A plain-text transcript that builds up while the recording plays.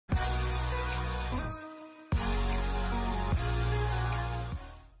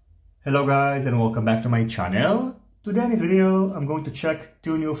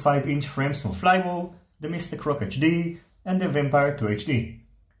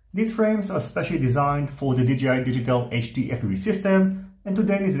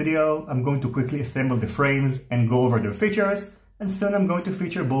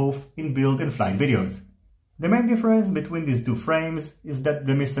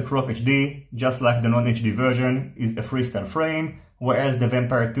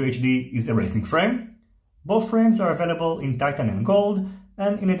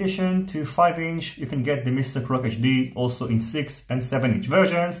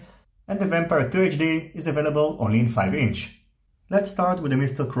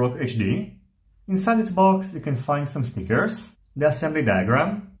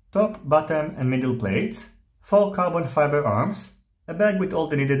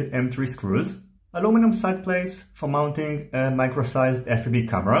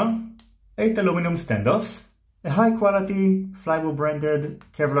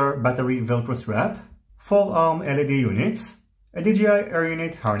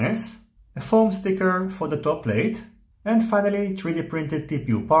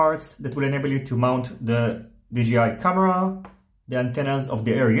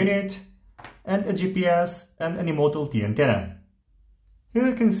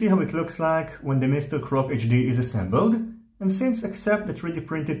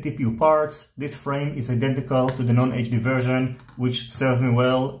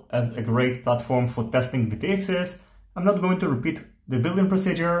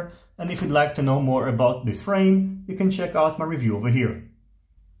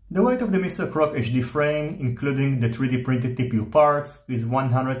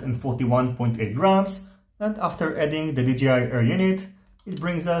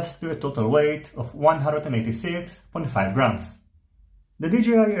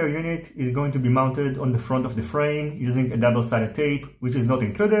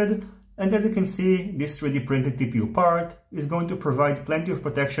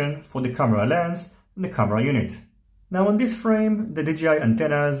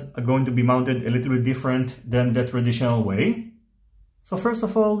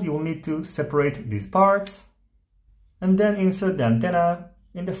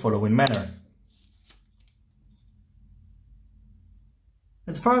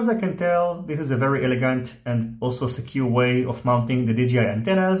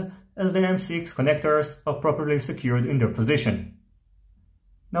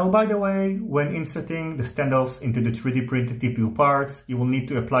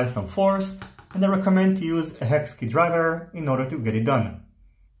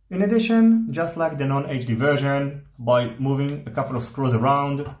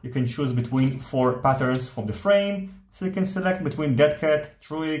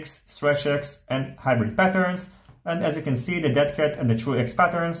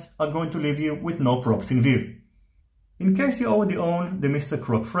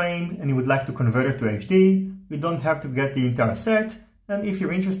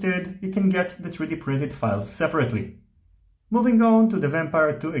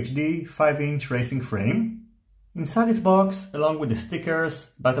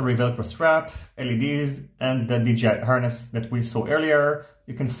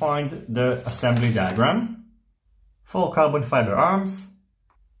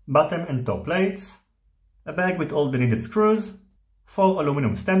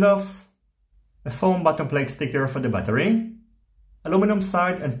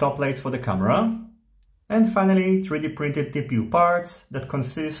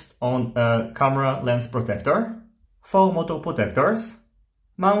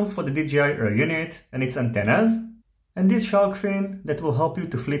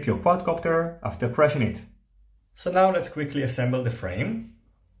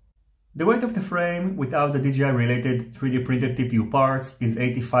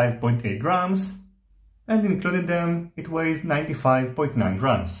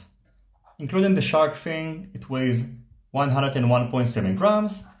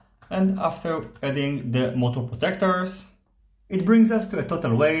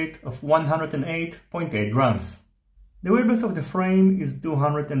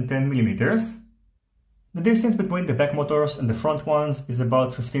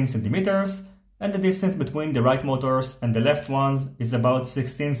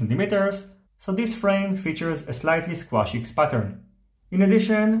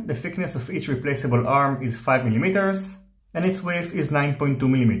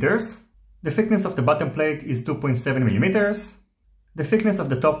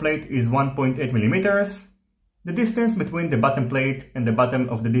The distance between the bottom plate and the bottom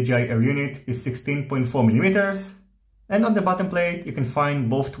of the DJI Air unit is 16.4mm, and on the bottom plate you can find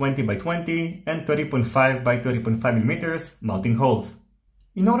both 20x20 and 30.5 by 30.5mm mounting holes.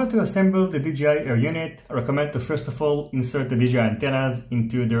 In order to assemble the DJI Air unit, I recommend to first of all insert the DJI antennas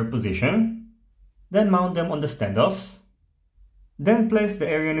into their position, then mount them on the standoffs, then place the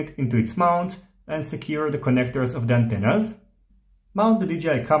Air unit into its mount and secure the connectors of the antennas, mount the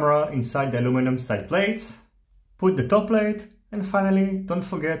DJI camera inside the aluminum side plates, put the top plate, and finally don't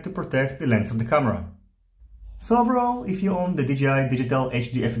forget to protect the lens of the camera. So overall, if you own the DJI Digital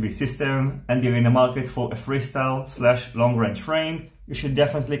HD FPV system and you're in the market for a FreeStyle / long range frame, you should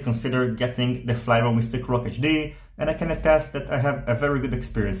definitely consider getting the Flywoo Mr.Croc-HD, and I can attest that I have a very good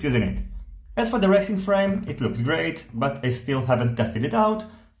experience using it. As for the racing frame, it looks great, but I still haven't tested it out,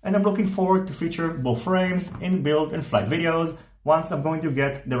 and I'm looking forward to feature both frames in build and flight videos once I'm going to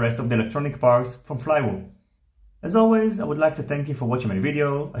get the rest of the electronic parts from Flywoo. As always, I would like to thank you for watching my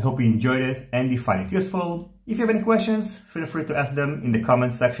video. I hope you enjoyed it and you find it useful. If you have any questions, feel free to ask them in the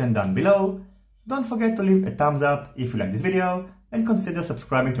comment section down below. Don't forget to leave a thumbs up if you like this video, and consider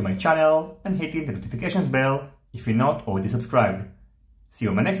subscribing to my channel and hitting the notifications bell if you're not already subscribed. See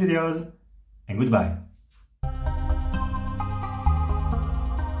you in my next videos, and goodbye.